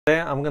Today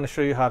I'm going to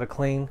show you how to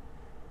clean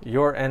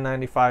your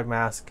N95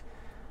 mask,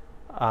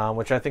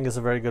 which I think is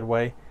a very good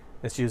way.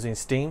 It's using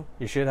steam.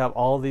 You should have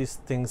all these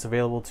things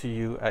available to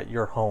you at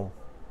your home.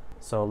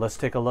 So let's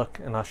take a look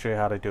and I'll show you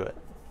how to do it.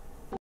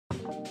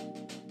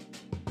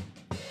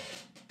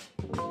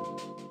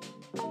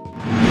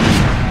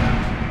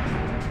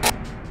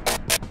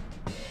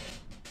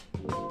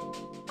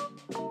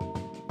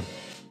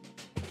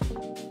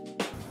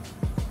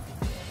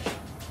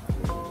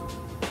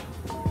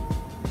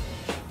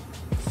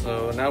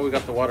 So now we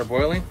got the water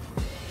boiling.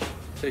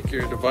 Take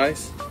your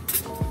device,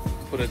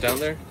 put it down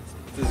there.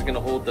 This is going to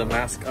hold the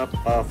mask up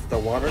off the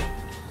water.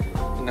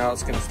 And now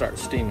it's going to start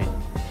steaming.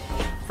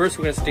 First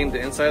we're going to steam the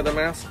inside of the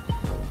mask,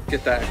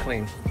 get that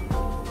clean.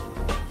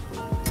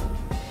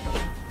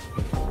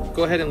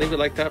 Go ahead and leave it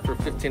like that for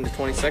 15 to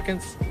 20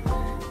 seconds.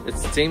 The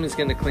steam is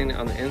going to clean it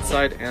on the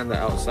inside and the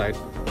outside.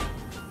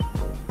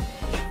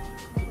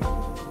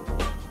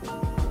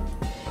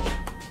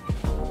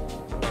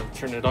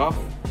 Turn it off.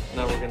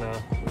 Now we're going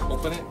to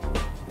open it.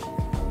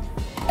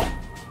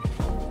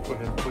 Go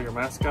ahead and pull your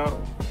mask out.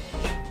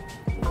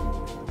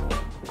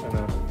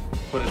 Gonna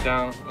put it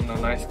down on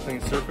a nice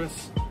clean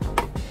surface.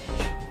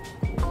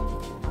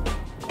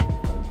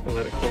 We'll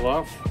let it cool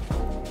off.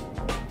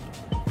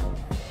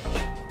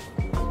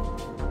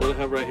 What I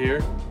have right here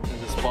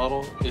in this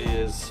bottle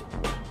is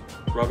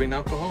rubbing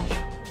alcohol.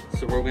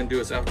 So what we're going to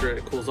do is after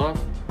it cools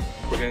off,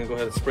 we're going to go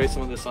ahead and spray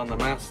some of this on the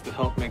mask to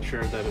help make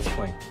sure that it's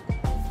clean.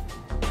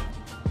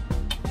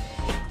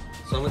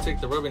 So I'm going to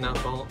take the rubbing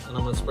alcohol and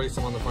I'm going to spray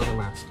some on the front of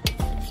the mask.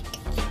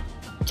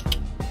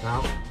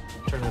 Now,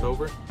 turn it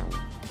over.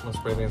 I'm going to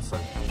spray the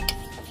inside.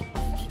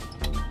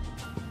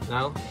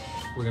 Now,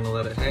 we're going to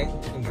let it hang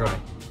and dry.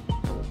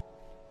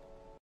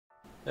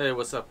 Hey,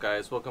 what's up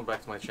guys? Welcome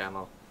back to my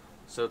channel.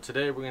 So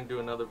today we're going to do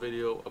another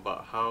video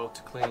about how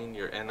to clean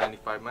your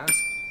N95 mask.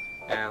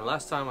 And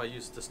last time I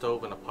used the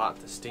stove and a pot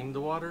to steam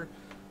the water.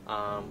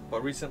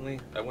 But recently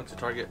I went to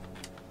Target.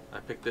 I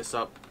picked this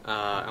up.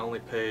 I only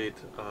paid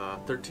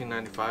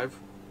 $13.95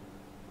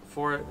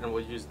 for it, and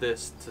we'll use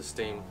this to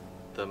steam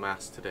the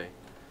mask today.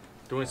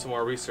 Doing some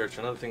more research,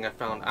 another thing I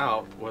found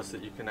out was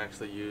that you can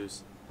actually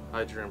use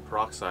hydrogen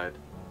peroxide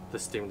to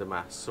steam the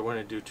mask. So we're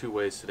going to do two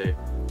ways today.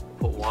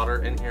 We'll put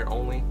water in here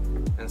only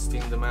and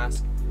steam the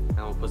mask, and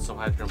we'll put some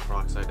hydrogen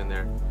peroxide in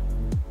there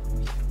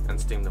and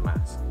steam the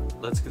mask.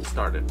 Let's get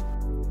started.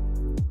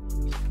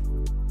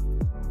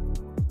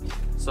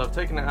 So I've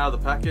taken it out of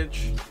the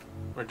package.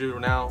 What we're going to do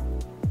now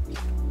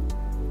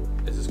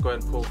is just go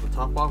ahead and pull the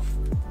top off.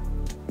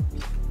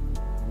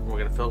 We're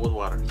going to fill it with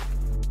water.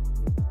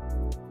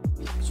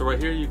 So right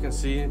here you can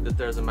see that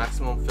there's a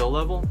maximum fill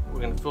level. We're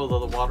going to fill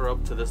the water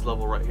up to this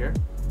level right here.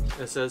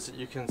 It says that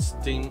you can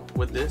steam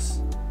with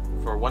this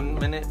for 1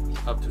 minute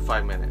up to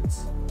 5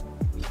 minutes.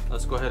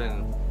 Let's go ahead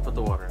and put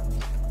the water in.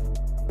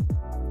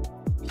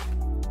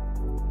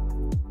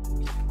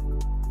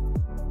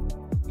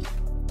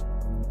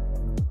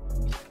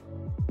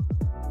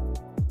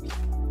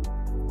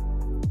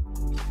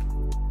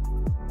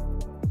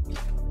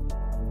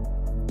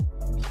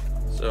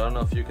 So I don't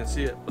know if you can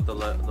see it, but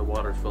the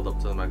water is filled up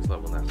to the max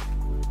level now.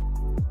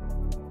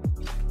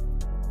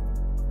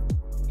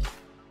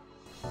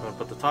 I'm going to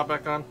put the top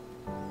back on.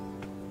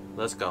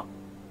 Let's go.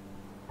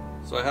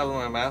 So I have on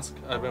my mask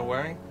I've been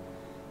wearing.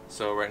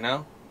 So right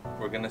now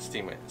we're going to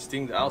steam it.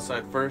 Steam the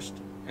outside first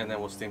and then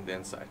we'll steam the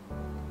inside.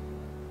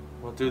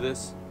 We'll do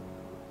this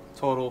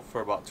total for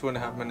about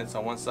 2.5 minutes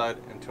on one side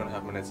and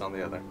 2.5 minutes on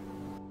the other.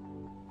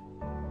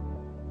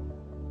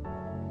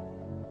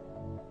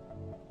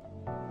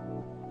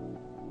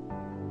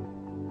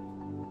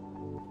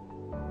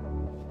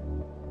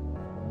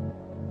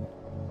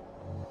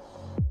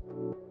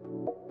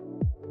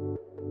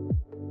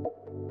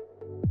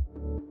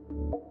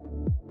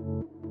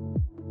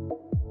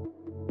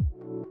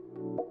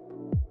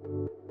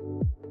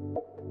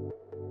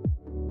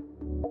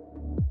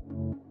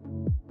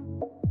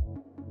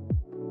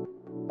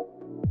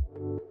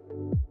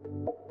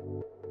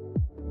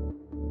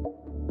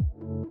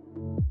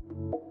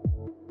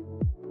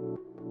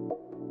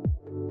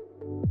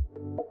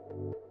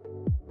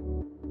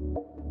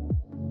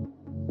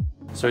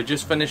 So we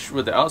just finished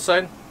with the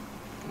outside.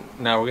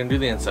 Now we're going to do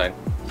the inside.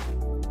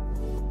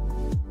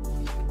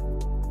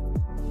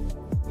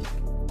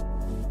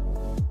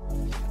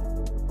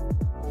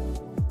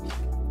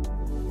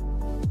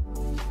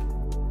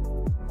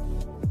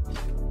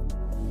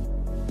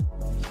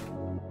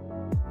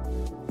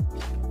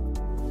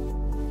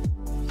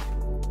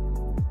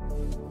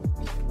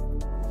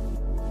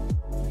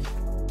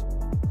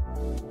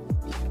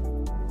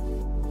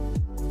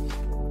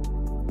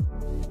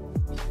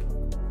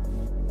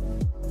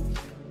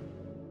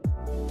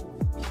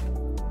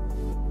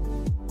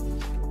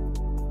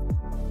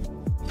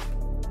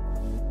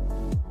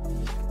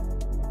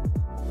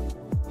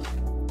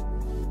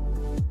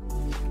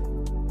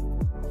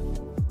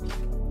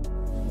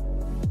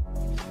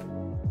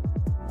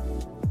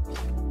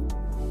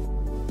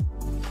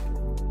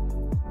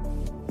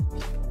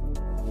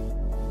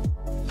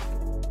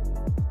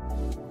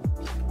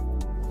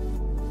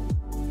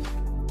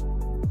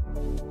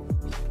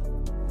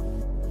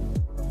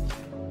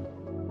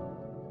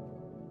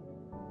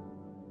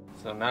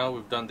 So now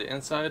we've done the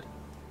inside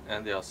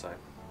and the outside.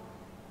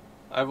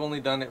 I've only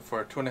done it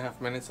for 2.5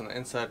 minutes on the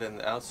inside and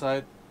the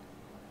outside.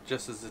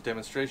 Just as a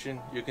demonstration,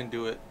 you can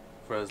do it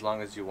for as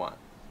long as you want.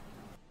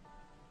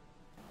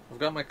 I've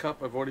got my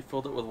cup, I've already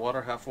filled it with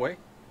water halfway.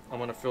 I'm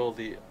going to fill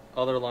the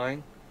other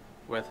line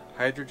with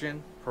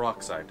hydrogen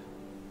peroxide.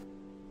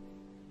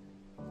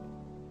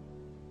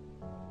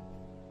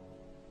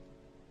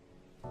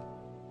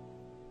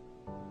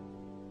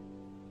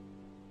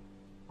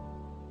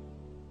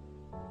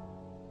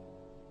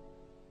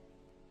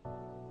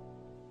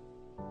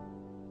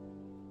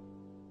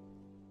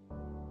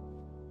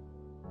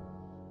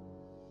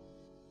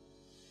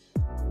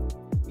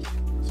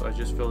 So I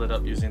just filled it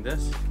up using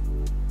this.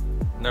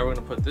 Now we're going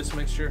to put this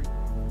mixture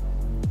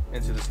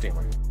into the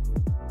steamer.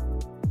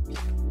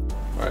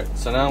 Alright,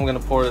 so now I'm going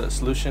to pour the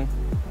solution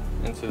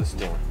into the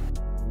steamer.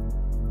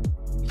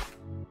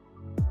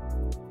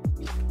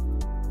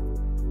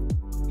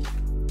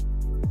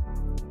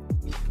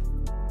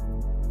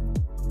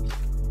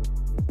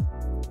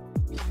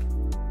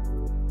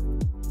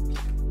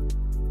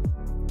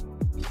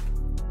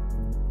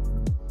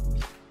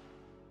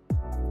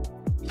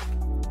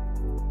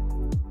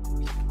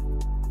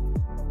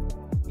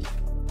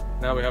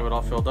 Now we have it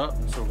all filled up,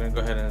 so we're going to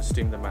go ahead and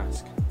steam the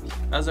mask.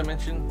 As I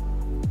mentioned,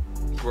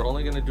 we're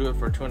only going to do it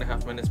for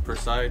 2.5 minutes per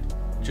side,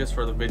 just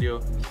for the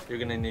video. You're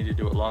going to need to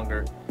do it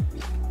longer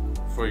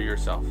for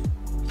yourself.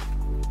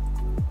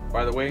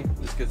 By the way,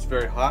 this gets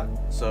very hot,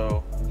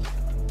 so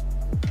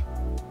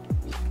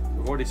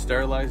we've already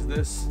sterilized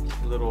this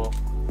little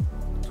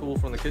tool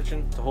from the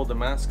kitchen to hold the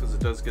mask because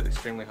it does get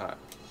extremely hot.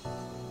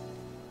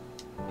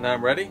 Now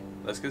I'm ready,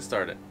 let's get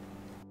started.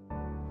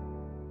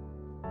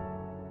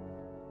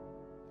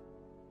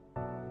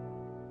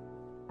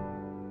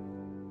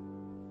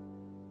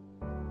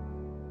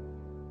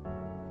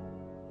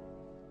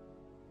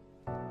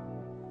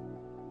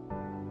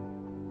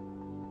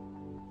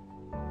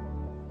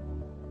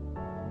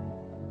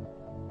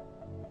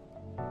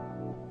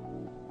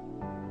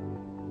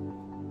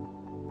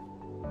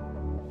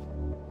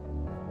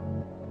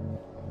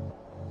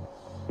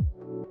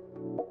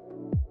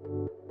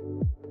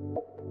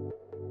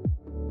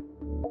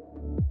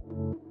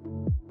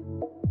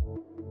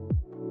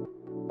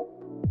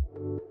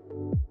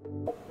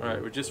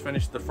 Alright, we just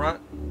finished the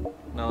front,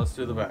 now let's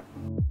do the back.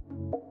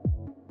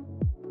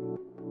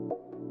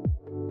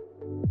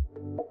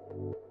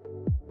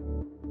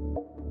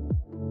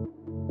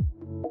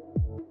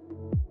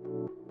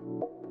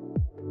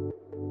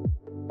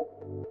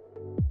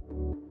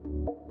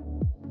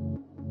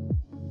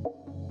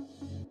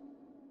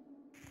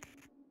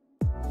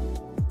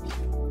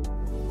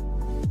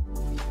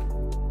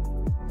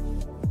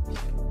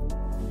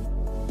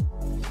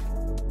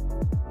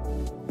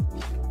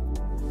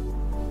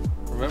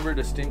 Remember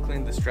to steam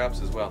clean the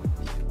straps as well.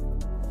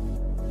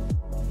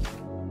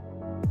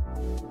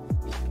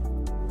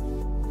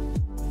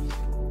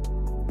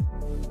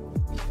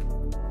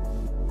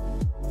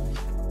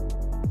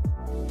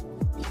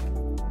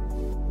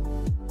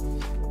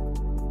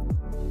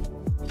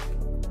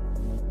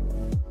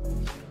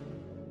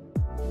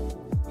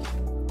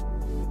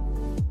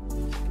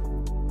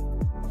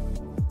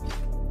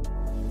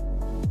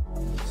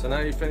 So now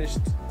you finished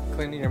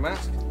cleaning your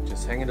mask,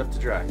 just hang it up to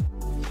dry.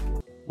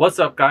 What's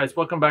up guys,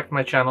 welcome back to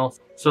my channel.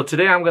 So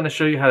today I'm going to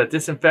show you how to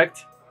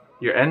disinfect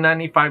your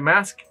N95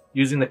 mask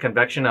using the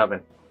convection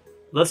oven.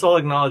 Let's all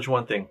acknowledge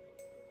one thing.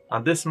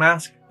 On this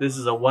mask, this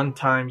is a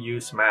one-time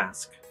use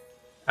mask.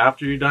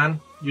 After you're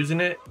done using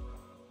it,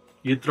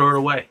 you throw it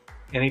away.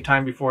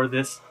 Anytime before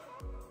this,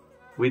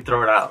 we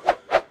throw it out.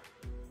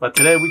 But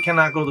today we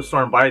cannot go to the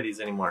store and buy these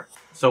anymore.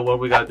 So what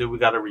we gotta do, we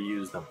gotta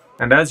reuse them.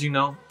 And as you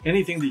know,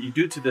 anything that you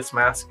do to this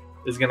mask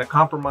is gonna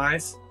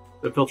compromise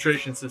the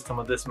filtration system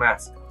of this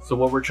mask. So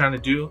what we're trying to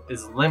do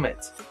is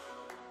limit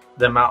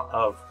the amount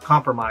of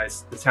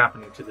compromise that's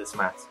happening to this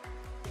mask.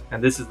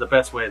 And this is the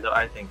best way that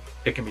I think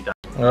it can be done.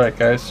 Alright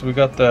guys, so we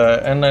got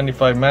the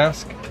N95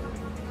 mask.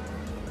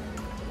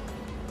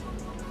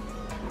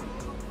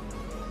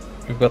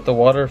 We've got the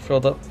water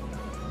filled up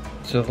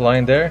to the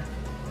line there.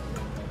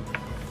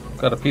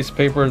 Got a piece of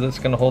paper that's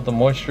going to hold the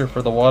moisture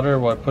for the water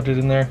while I put it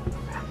in there.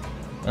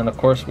 And of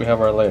course we have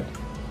our lid.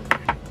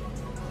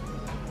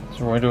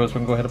 So what we're going to do is we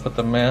can go ahead and put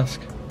the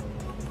mask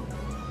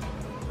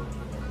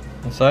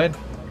inside.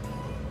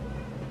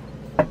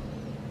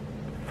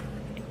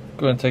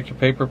 Go ahead and take your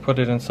paper, put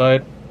it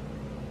inside.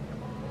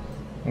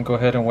 And go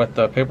ahead and wet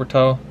the paper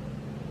towel.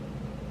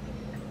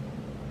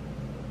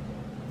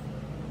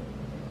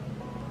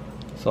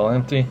 It's all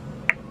empty.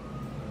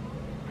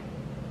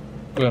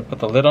 Go ahead and put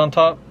the lid on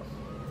top.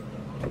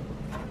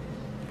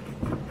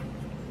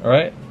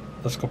 Alright,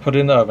 let's go put it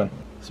in the oven.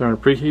 So we're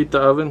going to preheat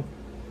the oven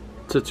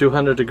to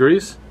 200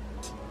 degrees.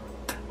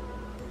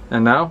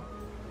 And now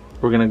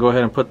we're going to go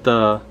ahead and put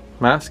the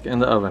mask in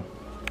the oven.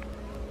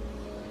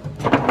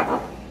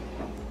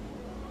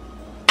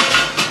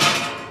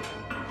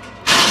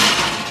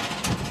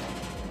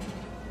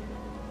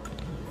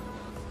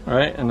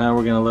 Alright, and now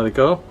we're going to let it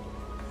go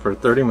for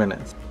 30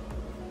 minutes.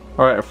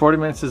 Alright, our 40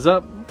 minutes is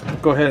up.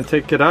 go ahead and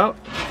take it out.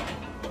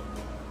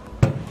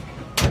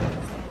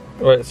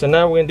 Alright, so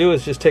now what we're going to do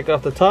is just take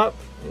off the top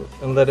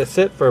and let it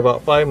sit for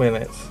about 5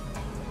 minutes.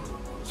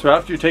 So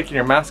after you're taking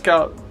your mask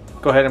out,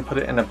 go ahead and put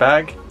it in a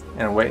bag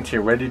and wait until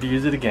you're ready to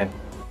use it again.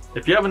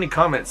 If you have any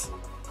comments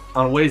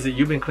on ways that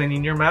you've been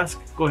cleaning your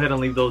mask, go ahead and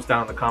leave those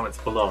down in the comments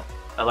below.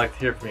 I'd like to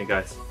hear from you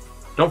guys.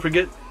 Don't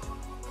forget,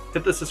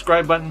 hit the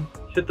subscribe button,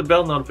 hit the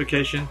bell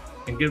notification,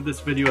 and give this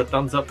video a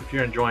thumbs up if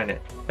you're enjoying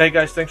it. Hey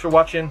guys, thanks for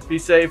watching. Be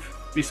safe,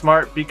 be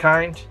smart, be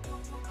kind,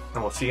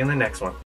 and we'll see you in the next one.